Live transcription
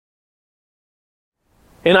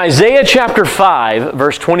In Isaiah chapter 5,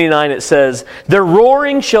 verse 29, it says, "Their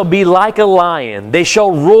roaring shall be like a lion. They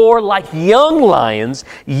shall roar like young lions.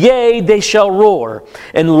 Yea, they shall roar,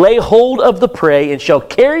 and lay hold of the prey, and shall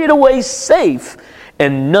carry it away safe,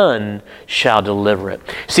 and none shall deliver it."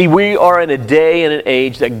 See, we are in a day and an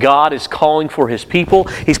age that God is calling for His people.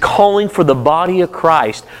 He's calling for the body of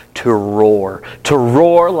Christ to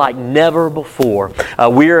roar like never before.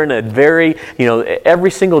 We are in a very,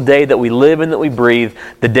 every single day that we live and that we breathe,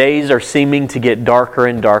 the days are seeming to get darker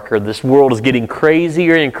and darker. This world is getting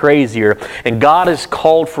crazier and crazier, and God has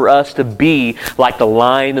called for us to be like the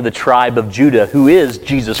Lion of the tribe of Judah, who is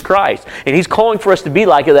Jesus Christ. And He's calling for us to be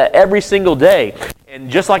like that every single day. And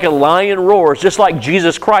just like a lion roars, just like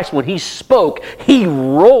Jesus Christ, when He spoke, He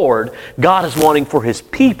roared. God is wanting for His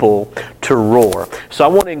people to roar. So I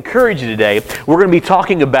want to encourage you today. We're going to be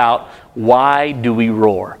talking about why do we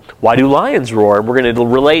roar? Why do lions roar? And we're going to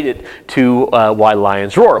relate it to why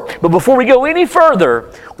lions roar. But before we go any further,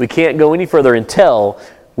 we can't go any further until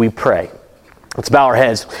we pray. Let's bow our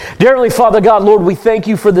heads. Dear Heavenly Father, God, Lord, we thank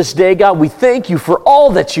You for this day, God. We thank You for all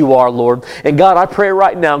that You are, Lord. And God, I pray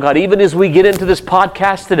right now, God, even as we get into this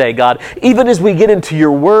podcast today, God, even as we get into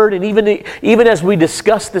Your Word, and even as we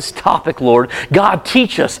discuss this topic, Lord, God,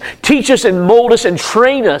 teach us and mold us and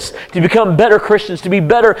train us to become better Christians, to be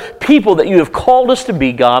better people that You have called us to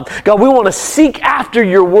be, God. God, we want to seek after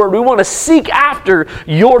Your Word. We want to seek after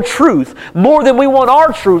Your truth. More than we want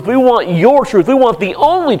our truth, we want Your truth. We want the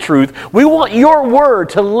only truth. We want Your Word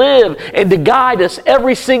to live and to guide us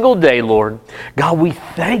every single day, Lord. God, we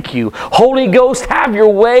thank You. Holy Ghost, have Your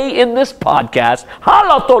way in this podcast.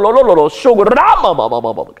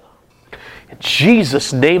 In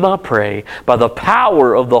Jesus' name I pray, by the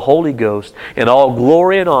power of the Holy Ghost, and all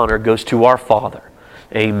glory and honor goes to our Father.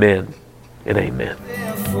 Amen and amen.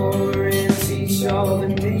 Therefore, and teach all the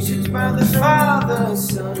nations by the Father,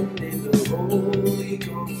 Son, and the Holy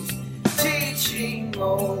Ghost, teaching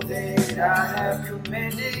all that I have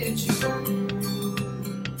commanded you.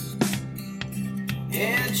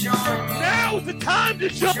 And join me. Now's the time to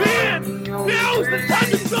jump in. Now's the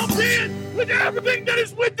time to jump in with everything that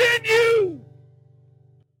is within you.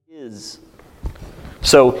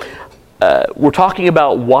 So, we're talking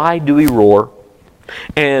about why do we roar.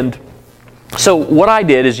 And so what I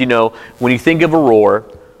did is, when you think of a roar,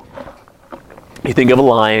 you think of a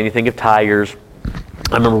lion, you think of tigers.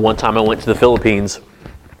 I remember one time I went to the Philippines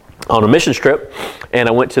on a mission trip, and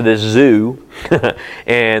I went to this zoo,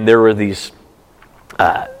 and there were these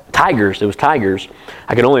tigers. It was tigers.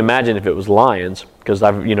 I can only imagine if it was lions, because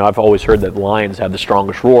I've always heard that lions have the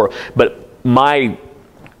strongest roar. But my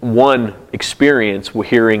one experience with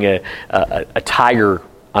hearing a tiger,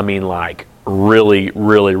 really,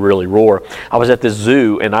 really, really roar. I was at this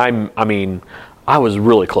zoo, and I was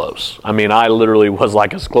really close. I literally was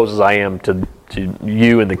like as close as I am to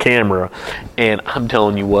you and the camera. And I'm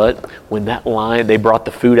telling you what, when that lion, they brought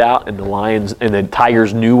the food out, and the lions and the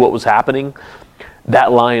tigers knew what was happening,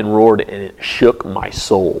 that lion roared, and it shook my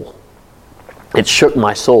soul. It shook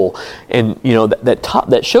my soul. And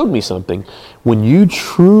that showed me something. When you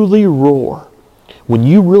truly roar, when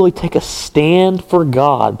you really take a stand for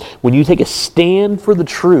God, when you take a stand for the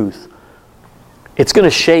truth, it's going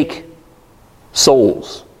to shake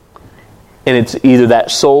souls. And it's either that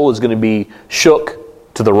soul is going to be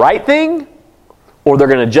shook to the right thing, or they're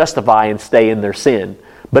going to justify and stay in their sin.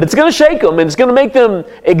 But it's going to shake them, and it's going to make them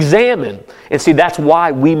examine. And see, that's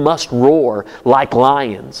why we must roar like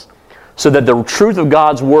lions, so that the truth of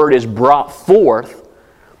God's Word is brought forth.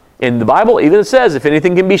 And the Bible even says, if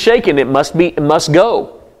anything can be shaken, it must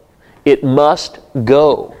go. It must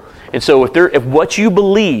go. And so if what you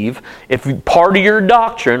believe, if part of your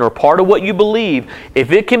doctrine or part of what you believe,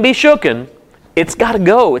 if it can be shooken, it's got to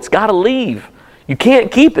go. It's got to leave. You can't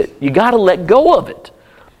keep it. You got to let go of it.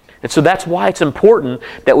 And so that's why it's important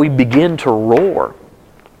that we begin to roar.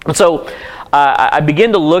 And so I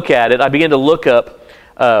began to look at it. I began to look up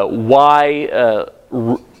why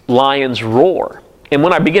lions roar. And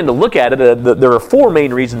when I began to look at it, there are four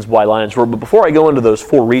main reasons why lions roar. But before I go into those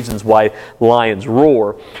four reasons why lions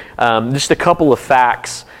roar, just a couple of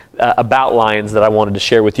facts about lions that I wanted to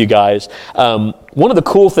share with you guys. One of the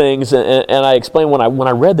cool things, and I explained when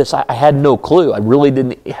I read this, I had no clue. I really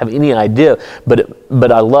didn't have any idea,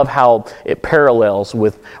 but I love how it parallels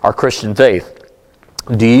with our Christian faith.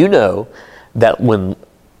 Do you know that when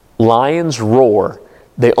lions roar,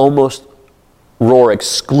 they almost roar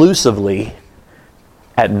exclusively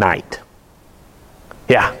at night?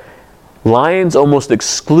 Yeah, lions almost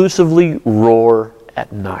exclusively roar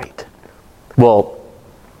at night. Well,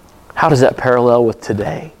 how does that parallel with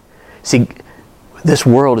today? See, this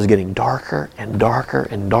world is getting darker and darker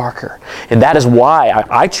and darker. And that is why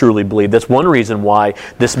I truly believe that's one reason why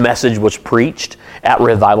this message was preached at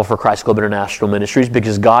Revival for Christ Club International Ministries,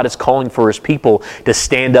 because God is calling for His people to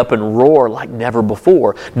stand up and roar like never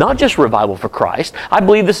before. Not just Revival for Christ. I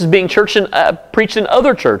believe this is being preached in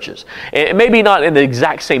other churches. And maybe not in the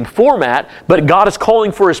exact same format, but God is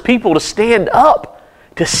calling for His people to stand up.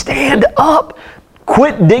 To stand up.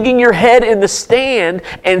 Quit digging your head in the sand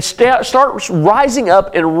and start rising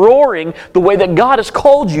up and roaring the way that God has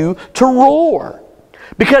called you to roar.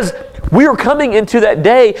 Because we are coming into that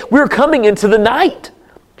day, we are coming into the night.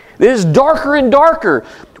 It is darker and darker.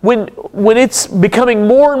 When it's becoming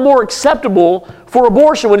more and more acceptable for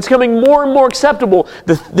abortion, when it's becoming more and more acceptable,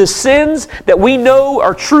 the sins that we know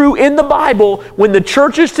are true in the Bible, when the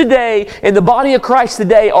churches today and the body of Christ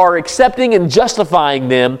today are accepting and justifying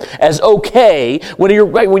them as okay, when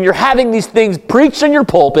you're having these things preached in your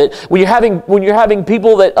pulpit, when you're having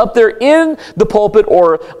people that up there in the pulpit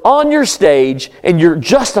or on your stage, and you're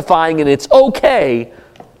justifying and it's okay,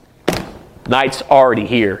 night's already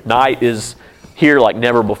here. Night is here like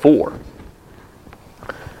never before.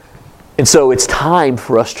 And so it's time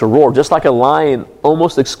for us to roar. Just like a lion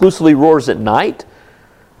almost exclusively roars at night,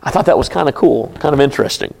 I thought that was kind of cool, kind of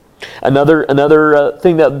interesting. Another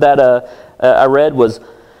thing that I read was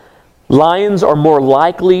lions are more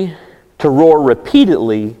likely to roar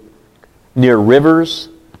repeatedly near rivers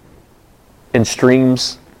and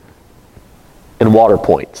streams and water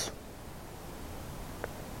points.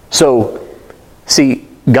 So, see,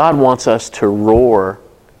 God wants us to roar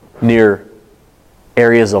near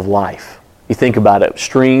areas of life. You think about it,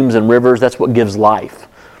 streams and rivers, that's what gives life.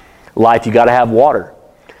 Life, you got to have water.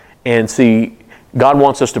 And see, God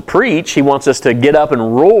wants us to preach. He wants us to get up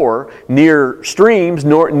and roar near streams,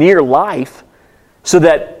 near life, so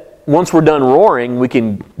that once we're done roaring, we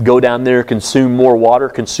can go down there, consume more water,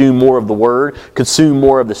 consume more of the Word, consume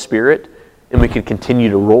more of the Spirit, and we can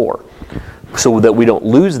continue to roar. So that we don't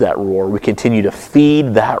lose that roar, we continue to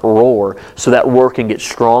feed that roar so that roar can get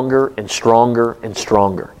stronger and stronger and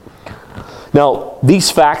stronger. Now,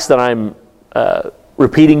 these facts that I'm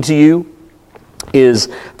repeating to you is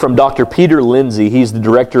from Dr. Peter Lindsay. He's the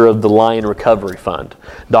director of the Lion Recovery Fund.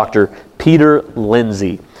 Dr. Peter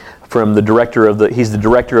Lindsay, he's the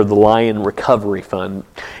director of the Lion Recovery Fund.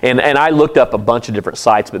 And I looked up a bunch of different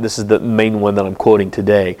sites, but this is the main one that I'm quoting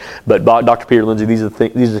today. But Dr. Peter Lindsay, these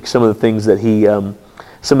are some of the things that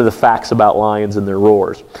some of the facts about lions and their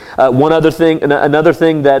roars. Another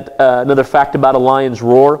fact about a lion's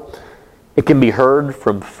roar, it can be heard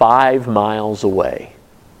from 5 miles away.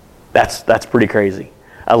 That's pretty crazy.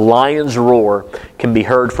 A lion's roar can be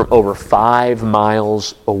heard from over 5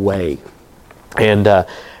 miles away. And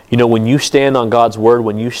when you stand on God's Word,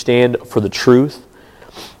 when you stand for the truth,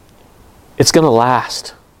 it's going to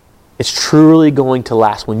last. It's truly going to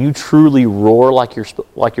last. When you truly roar like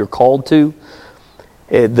you're called to,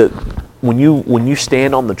 when you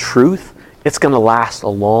stand on the truth, it's going to last a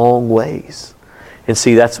long ways. And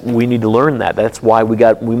see, we need to learn that. That's why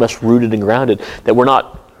we must root it and ground it. That we're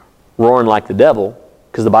not roaring like the devil,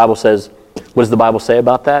 because the Bible says, what does the Bible say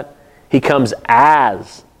about that? He comes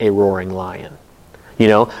as a roaring lion.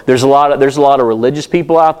 There's a lot of religious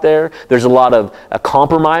people out there. There's a lot of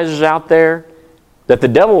compromisers out there that the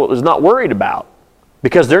devil is not worried about,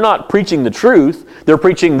 because they're not preaching the truth. They're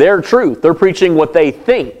preaching their truth. They're preaching what they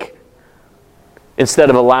think, instead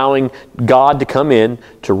of allowing God to come in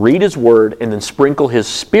to read His Word and then sprinkle His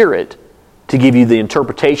Spirit to give you the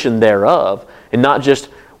interpretation thereof, and not just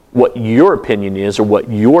what your opinion is or what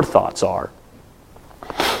your thoughts are.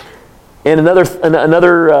 And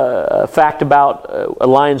another fact about a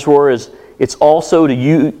lion's roar is it's also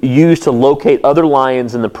used to locate other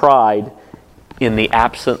lions in the pride in the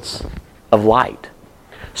absence of light.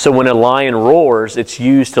 So when a lion roars, it's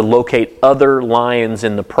used to locate other lions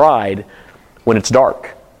in the pride when it's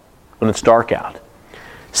dark out.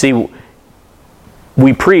 See,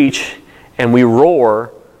 we preach and we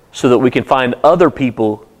roar so that we can find other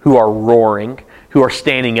people who are roaring, who are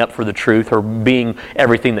standing up for the truth, or being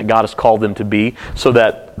everything that God has called them to be, so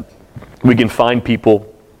that we can find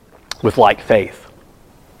people with like faith.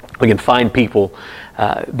 We can find people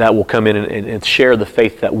that will come in and share the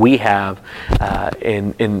faith that we have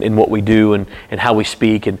in what we do and how we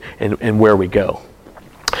speak and where we go.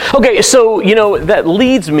 Okay, so that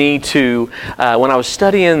leads me to when I was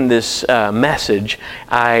studying this message,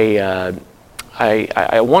 I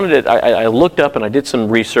looked up and I did some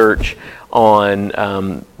research on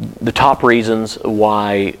the top reasons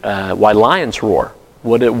why lions roar.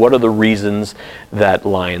 What are the reasons that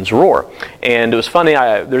lions roar? And it was funny.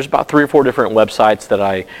 There's about 3 or 4 different websites that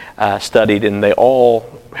I studied, and they all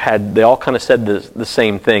kind of said the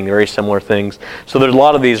same thing, very similar things. So there's a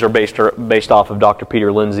lot of these are based off of Dr.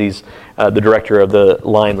 Peter Lindsay's, the director of the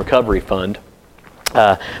Lion Recovery Fund.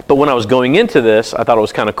 But when I was going into this, I thought it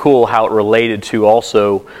was kind of cool how it related to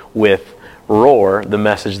also with roar, the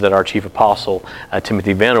message that our chief apostle,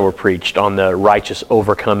 Timothy Vanover, preached on the righteous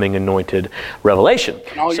overcoming anointed revelation.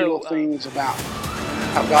 And all your little things about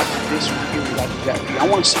how God did this for you and God did that for you. I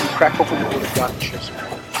want to see you crack open the Word of God and share some.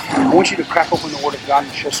 I want you to crack open the Word of God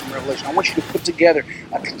and share some revelation. I want you to put together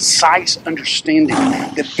a concise understanding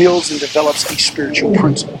that builds and develops a spiritual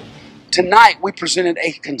principle. Tonight, we presented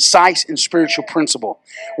a concise and spiritual principle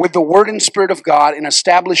with the Word and Spirit of God and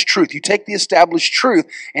established truth. You take the established truth,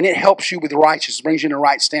 and it helps you with righteousness, brings you into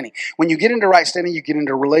right standing. When you get into right standing, you get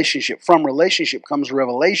into relationship. From relationship comes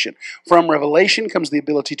revelation. From revelation comes the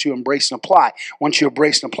ability to embrace and apply. Once you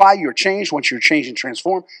embrace and apply, you're changed. Once you're changed and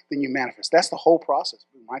transformed, then you manifest. That's the whole process.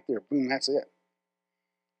 Boom, right there. Boom, that's it.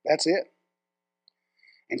 That's it.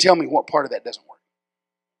 And tell me what part of that doesn't work.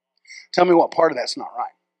 Tell me what part of that's not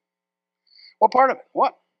right. What part of it?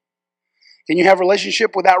 What? Can you have a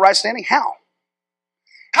relationship without right standing? How?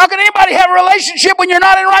 How can anybody have a relationship when you're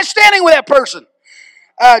not in right standing with that person?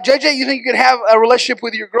 JJ, you think you could have a relationship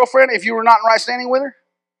with your girlfriend if you were not in right standing with her?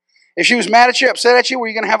 If she was mad at you, upset at you, were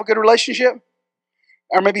you going to have a good relationship?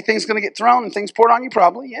 Or maybe things going to get thrown and things poured on you?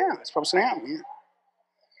 Probably. Yeah, that's probably going to happen. Yeah.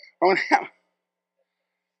 Probably gonna happen.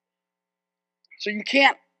 So you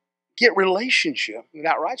can't get relationship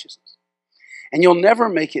without righteousness. And you'll never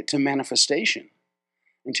make it to manifestation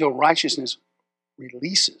until righteousness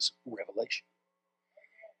releases revelation.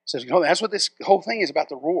 So that's what this whole thing is about,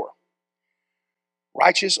 the roar.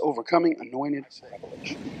 Righteous, overcoming, anointed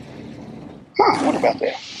revelation. What about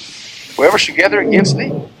that? Whoever shall gather against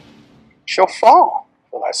thee shall fall,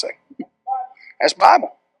 will I say. That's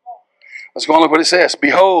Bible. Let's go and look what it says.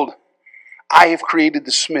 Behold, I have created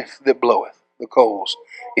the smith that bloweth the coals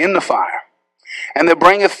in the fire, and that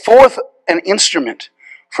bringeth forth an instrument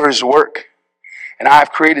for his work, and I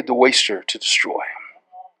have created the waster to destroy.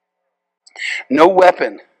 No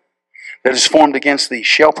weapon that is formed against thee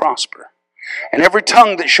shall prosper, and every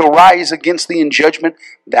tongue that shall rise against thee in judgment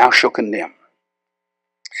thou shalt condemn.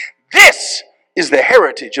 This is the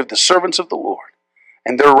heritage of the servants of the Lord,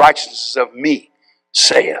 and their righteousness is of me,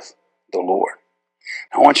 saith the Lord.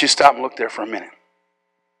 Now, I want you to stop and look there for a minute.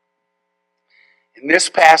 In this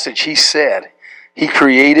passage, he said he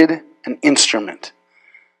created an instrument.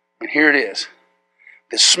 And here it is.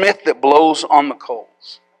 The smith that blows on the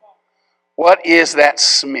coals. What is that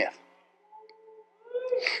smith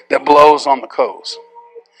that blows on the coals?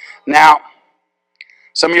 Now,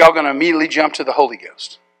 some of y'all are going to immediately jump to the Holy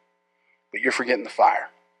Ghost. But you're forgetting the fire.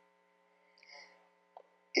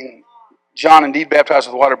 And John indeed baptized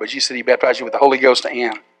with water, but Jesus said he baptized you with the Holy Ghost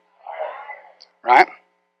and fire. Right?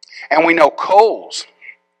 And we know coals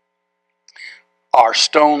are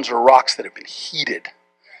stones or rocks that have been heated,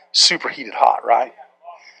 superheated hot, right?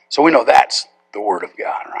 So we know that's the Word of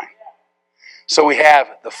God, right? So we have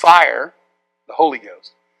the fire, the Holy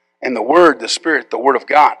Ghost, and the Word, the Spirit, the Word of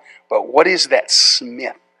God. But what is that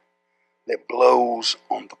smith that blows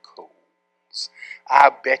on the coals?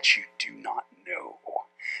 I bet you do not know.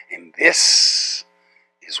 And this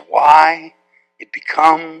is why it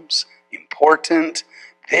becomes important.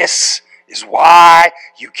 This is why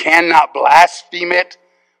you cannot blaspheme it,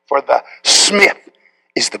 for the smith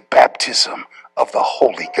is the baptism of the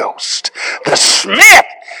Holy Ghost. The smith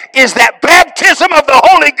is that baptism of the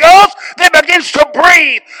Holy Ghost that begins to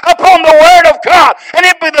breathe upon the Word of God, and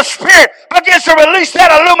the Spirit begins to release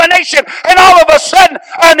that illumination, and all of a sudden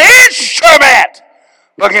an instrument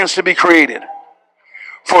begins to be created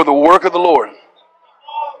for the work of the Lord.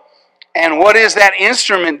 And what is that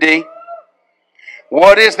instrument, D?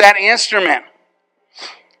 What is that instrument?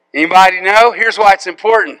 Anybody know? Here's why it's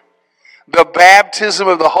important. The baptism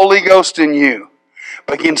of the Holy Ghost in you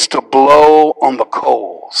begins to blow on the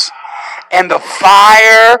coals. And the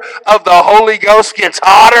fire of the Holy Ghost gets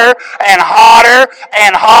hotter and hotter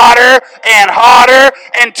and hotter and hotter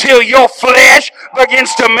until your flesh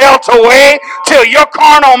begins to melt away, till your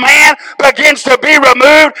carnal man begins to be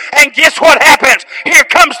removed. And guess what happens? Here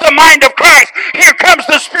comes the mind of Christ. Here comes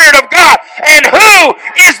the Spirit of God. And who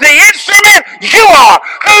is the instrument? You are.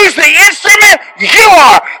 Who's the instrument? You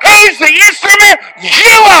are. Who's the instrument?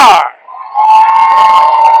 You are.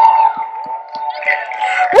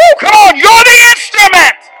 Woo, come on, you're the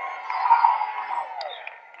instrument.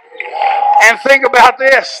 And think about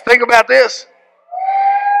this. Think about this.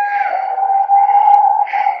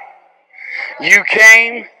 You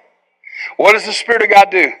came. What does the Spirit of God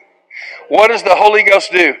do? What does the Holy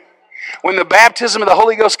Ghost do? When the baptism of the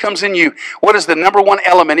Holy Ghost comes in you, what is the number one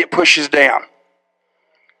element it pushes down?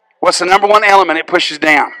 What's the number one element it pushes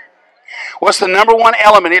down? What's the number one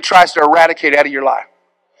element it tries to eradicate out of your life?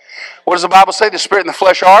 What does the Bible say? The Spirit and the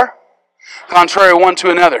flesh are contrary one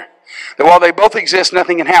to another. That while they both exist,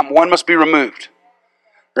 nothing can happen. One must be removed.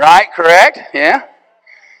 Right? Correct? Yeah?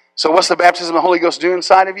 So what's the baptism of the Holy Ghost do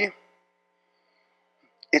inside of you?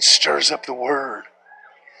 It stirs up the Word.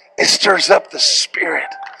 It stirs up the Spirit.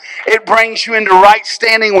 It brings you into right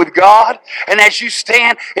standing with God. And as you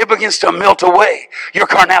stand, it begins to melt away your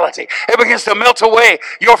carnality. It begins to melt away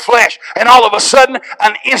your flesh. And all of a sudden,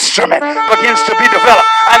 an instrument begins to be developed.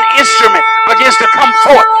 An instrument begins to come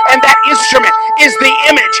forth. And that instrument is the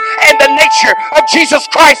image and the nature of Jesus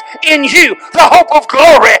Christ in you. The hope of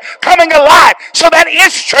glory coming alive. So that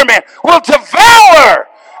instrument will devour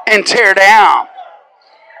and tear down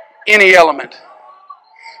any element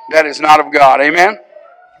that is not of God. Amen?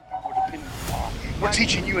 We're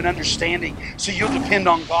teaching you an understanding so you'll depend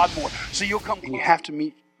on God more. So you'll come. And you have to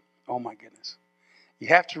meet, oh my goodness. You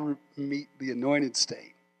have to meet the anointed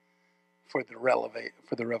state for the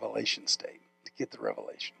revelation state. To get the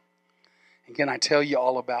revelation. And can I tell you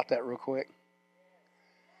all about that real quick?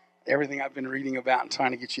 Everything I've been reading about and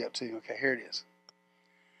trying to get you up to. Okay, here it is.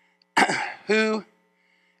 Who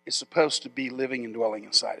is supposed to be living and dwelling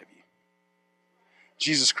inside of you?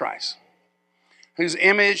 Jesus Christ. Whose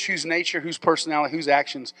image, whose nature, whose personality, whose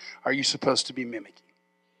actions are you supposed to be mimicking?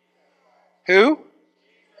 Who?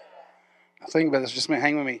 Now think about this. Just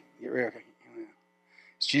hang with me. Okay.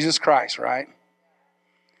 It's Jesus Christ, right?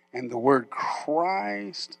 And the word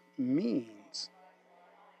Christ means...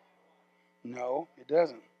 No, it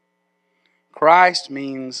doesn't. Christ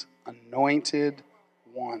means anointed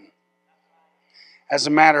one. As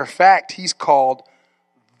a matter of fact, he's called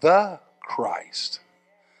the Christ.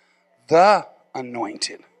 The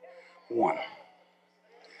anointed one.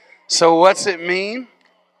 So what's it mean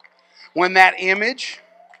when that image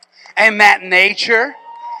and that nature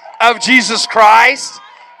of Jesus Christ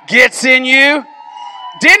gets in you?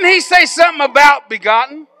 Didn't he say something about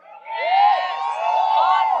begotten?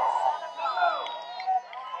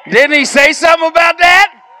 Didn't he say something about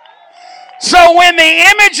that? So when the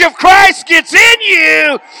image of Christ gets in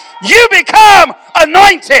you, you become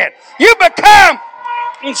anointed. You become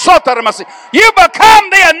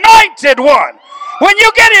the anointed one. When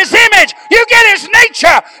you get his image, you get his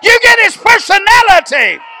nature, you get his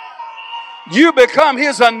personality. You become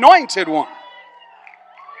his anointed one.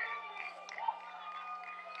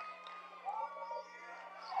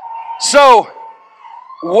 So,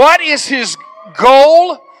 what is his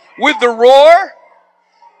goal with the roar?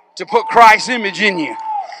 To put Christ's image in you.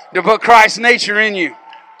 To put Christ's nature in you.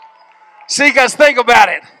 See, guys, think about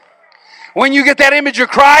it. When you get that image of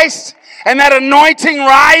Christ and that anointing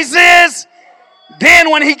rises, then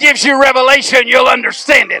when he gives you revelation, you'll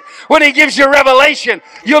understand it. When he gives you revelation,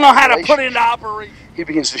 you'll know how to put it into operation. He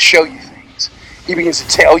begins to show you things. He begins to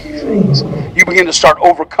tell you things. You begin to start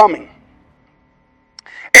overcoming.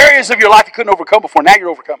 Areas of your life you couldn't overcome before, now you're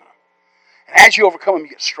overcoming them. And as you overcome them, you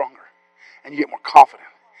get stronger. And you get more confident.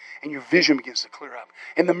 And your vision begins to clear up.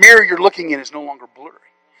 And the mirror you're looking in is no longer blurry.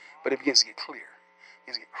 But it begins to get clear. It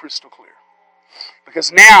begins to get crystal clear.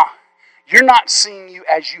 Because now, you're not seeing you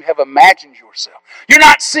as you have imagined yourself. You're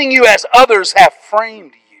not seeing you as others have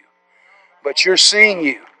framed you. But you're seeing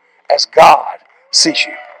you as God sees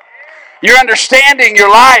you. You're understanding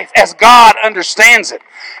your life as God understands it.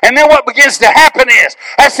 And then what begins to happen is,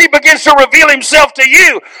 as he begins to reveal himself to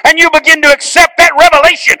you, and you begin to accept that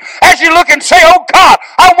revelation, as you look and say, oh God,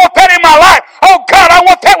 I want that in my life. Oh God, I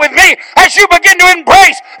want that with me. As you begin to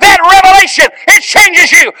embrace that revelation, it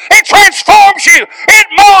changes you. It transforms you. It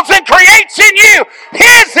molds and creates in you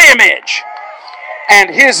his image and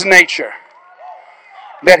his nature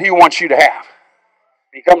that he wants you to have.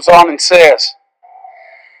 He comes on and says,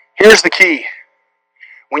 here's the key.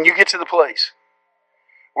 When you get to the place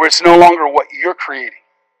where it's no longer what you're creating,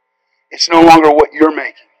 it's no longer what you're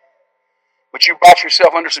making, but you brought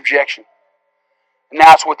yourself under subjection. And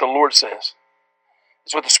now it's what the Lord says.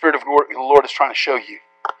 It's what the Spirit of the Lord is trying to show you.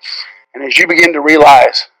 And as you begin to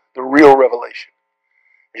realize the real revelation,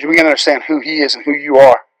 as you begin to understand who he is and who you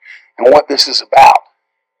are and what this is about,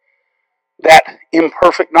 that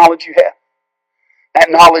imperfect knowledge you had, that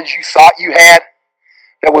knowledge you thought you had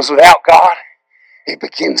that was without God, it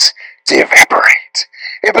begins to evaporate.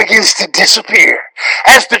 it begins to disappear.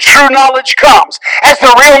 As the true knowledge comes, as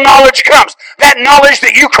the real knowledge comes, that knowledge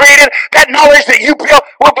that you created, that knowledge that you built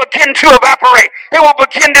will begin to evaporate. It will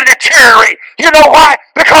begin to deteriorate. You know why?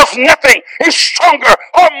 Because nothing is stronger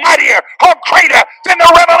or mightier or greater than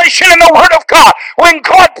the revelation in the Word of God. When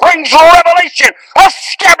God brings revelation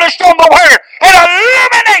established on the Word and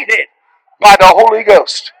illuminated by the Holy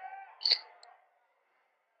Ghost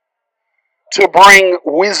to bring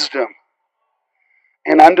wisdom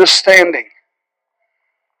and understanding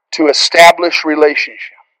to establish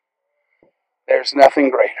relationship. There's nothing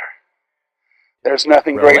greater. There's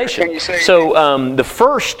nothing greater. Can you say? So the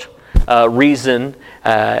first reason,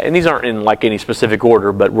 and these aren't in like any specific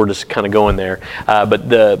order, but we're just kind of going there. But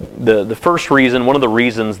the first reason, one of the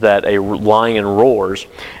reasons that a lion roars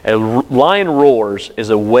is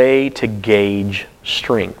a way to gauge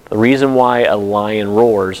strength. The reason why a lion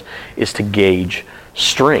roars is to gauge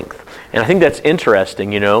strength. And I think that's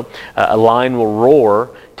interesting, you know. A lion will roar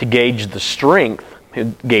to gauge the strength,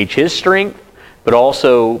 gauge his strength, but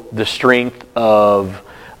also the strength of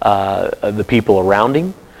the people around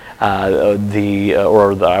him,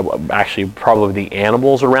 actually probably the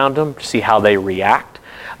animals around him, to see how they react.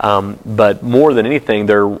 But more than anything,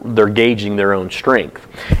 they're gauging their own strength,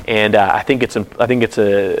 and I think it's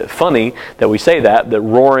funny that we say that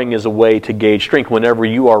roaring is a way to gauge strength. Whenever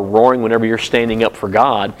you are roaring, whenever you're standing up for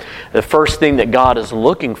God, the first thing that God is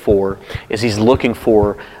looking for is He's looking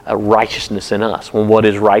for righteousness in us. Well, what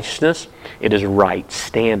is righteousness? It is right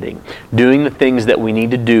standing, doing the things that we need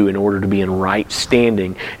to do in order to be in right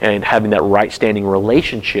standing and having that right standing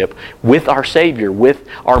relationship with our Savior, with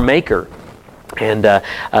our Maker. And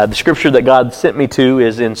the scripture that God sent me to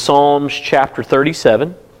is in Psalms chapter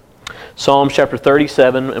 37. Psalms chapter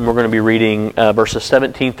 37, and we're going to be reading verses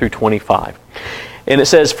 17 through 25. And it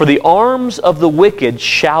says, "For the arms of the wicked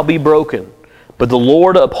shall be broken, but the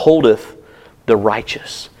Lord upholdeth the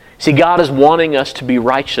righteous." See, God is wanting us to be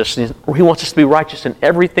righteous. He wants us to be righteous in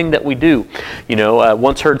everything that we do. You know, I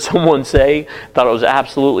once heard someone say, thought it was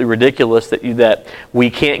absolutely ridiculous that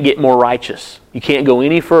we can't get more righteous. You can't go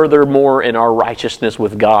any further more in our righteousness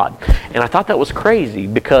with God. And I thought that was crazy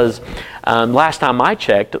because last time I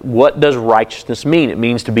checked, what does righteousness mean? It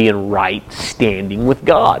means to be in right standing with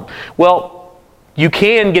God. Well, you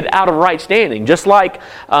can get out of right standing. Just like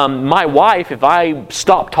my wife, if I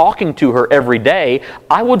stopped talking to her every day,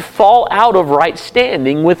 I would fall out of right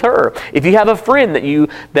standing with her. If you have a friend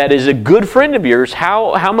that is a good friend of yours,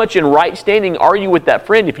 how much in right standing are you with that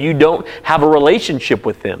friend if you don't have a relationship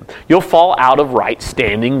with them? You'll fall out of right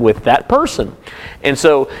standing with that person. And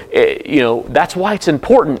so, that's why it's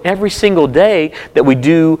important every single day that we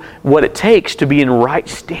do what it takes to be in right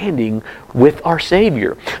standing with our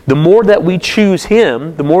Savior. The more that we choose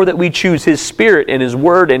Him, the more that we choose His Spirit and His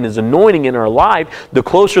Word and His anointing in our life, the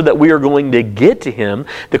closer that we are going to get to Him,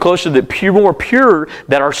 the closer more pure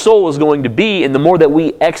that our soul is going to be, and the more that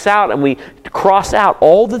we X out and we cross out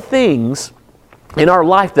all the things in our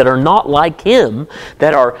life that are not like Him,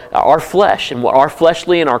 that are our flesh and what our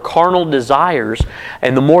fleshly and our carnal desires,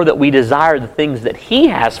 and the more that we desire the things that He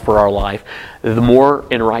has for our life, the more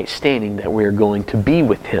in right standing that we are going to be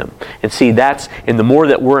with Him. And see, and the more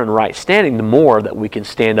that we're in right standing, the more that we can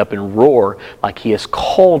stand up and roar like He has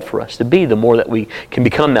called for us to be, the more that we can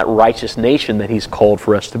become that righteous nation that He's called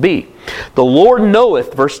for us to be. The Lord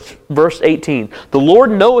knoweth, verse 18, the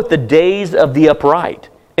Lord knoweth the days of the upright,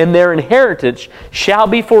 and their inheritance shall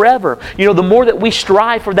be forever. You know, the more that we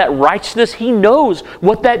strive for that righteousness, He knows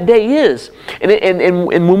what that day is. And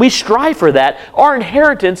when we strive for that, our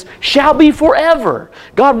inheritance shall be forever.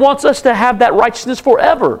 God wants us to have that righteousness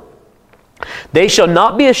forever. They shall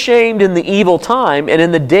not be ashamed in the evil time, and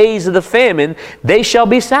in the days of the famine they shall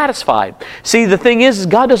be satisfied. See, the thing is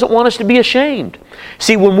God doesn't want us to be ashamed.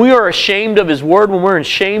 See, when we are ashamed of His Word, when we're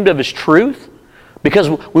ashamed of His truth, because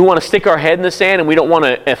we want to stick our head in the sand and we don't want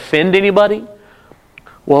to offend anybody,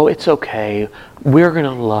 well, it's okay. We're going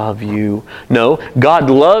to love you. No, God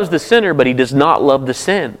loves the sinner, but He does not love the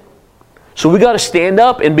sin. So we got to stand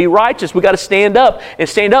up and be righteous. We got to stand up and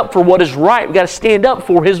stand up for what is right. We got to stand up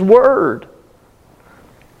for His Word.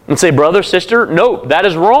 And say, brother, sister, no, that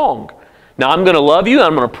is wrong. Now I'm going to love you,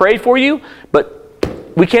 I'm going to pray for you, but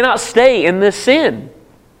we cannot stay in this sin.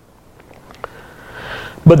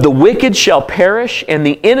 But the wicked shall perish, and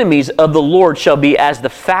the enemies of the Lord shall be as the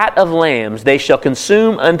fat of lambs. They shall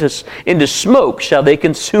consume into smoke shall they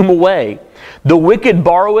consume away. The wicked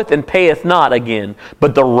borroweth and payeth not again,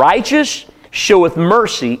 but the righteous showeth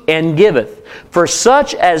mercy and giveth. For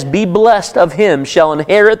such as be blessed of Him shall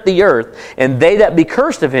inherit the earth, and they that be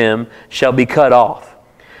cursed of Him shall be cut off.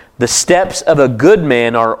 The steps of a good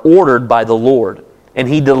man are ordered by the Lord, and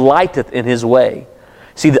He delighteth in His way.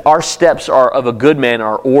 See, our steps are of a good man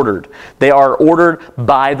are ordered. They are ordered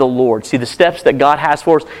by the Lord. See, the steps that God has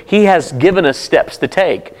for us, He has given us steps to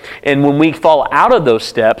take. And when we fall out of those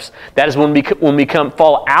steps, that is when we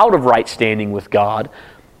fall out of right standing with God,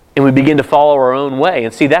 and we begin to follow our own way.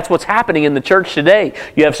 And see, that's what's happening in the church today.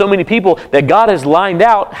 You have so many people that God has lined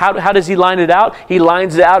out. How does He line it out? He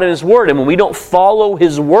lines it out in His Word. And when we don't follow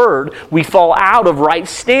His Word, we fall out of right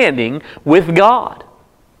standing with God.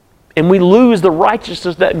 And we lose the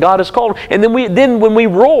righteousness that God has called. And then when we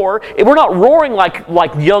roar, we're not roaring like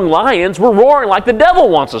young lions. We're roaring like the devil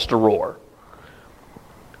wants us to roar.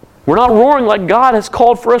 We're not roaring like God has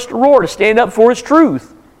called for us to roar, to stand up for His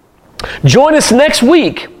truth. Join us next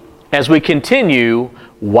week as we continue,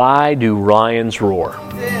 Why Do Lions Roar?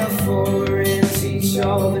 Therefore, and teach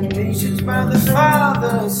all the nations by the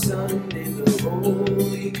Father, Son, and the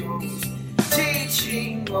Holy Ghost,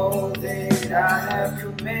 teaching all that I have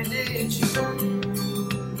commanded you.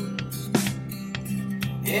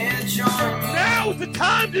 And join me. Now is the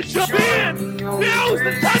time to jump in. Now is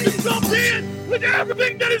the time to jump in with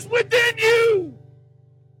everything that is within you.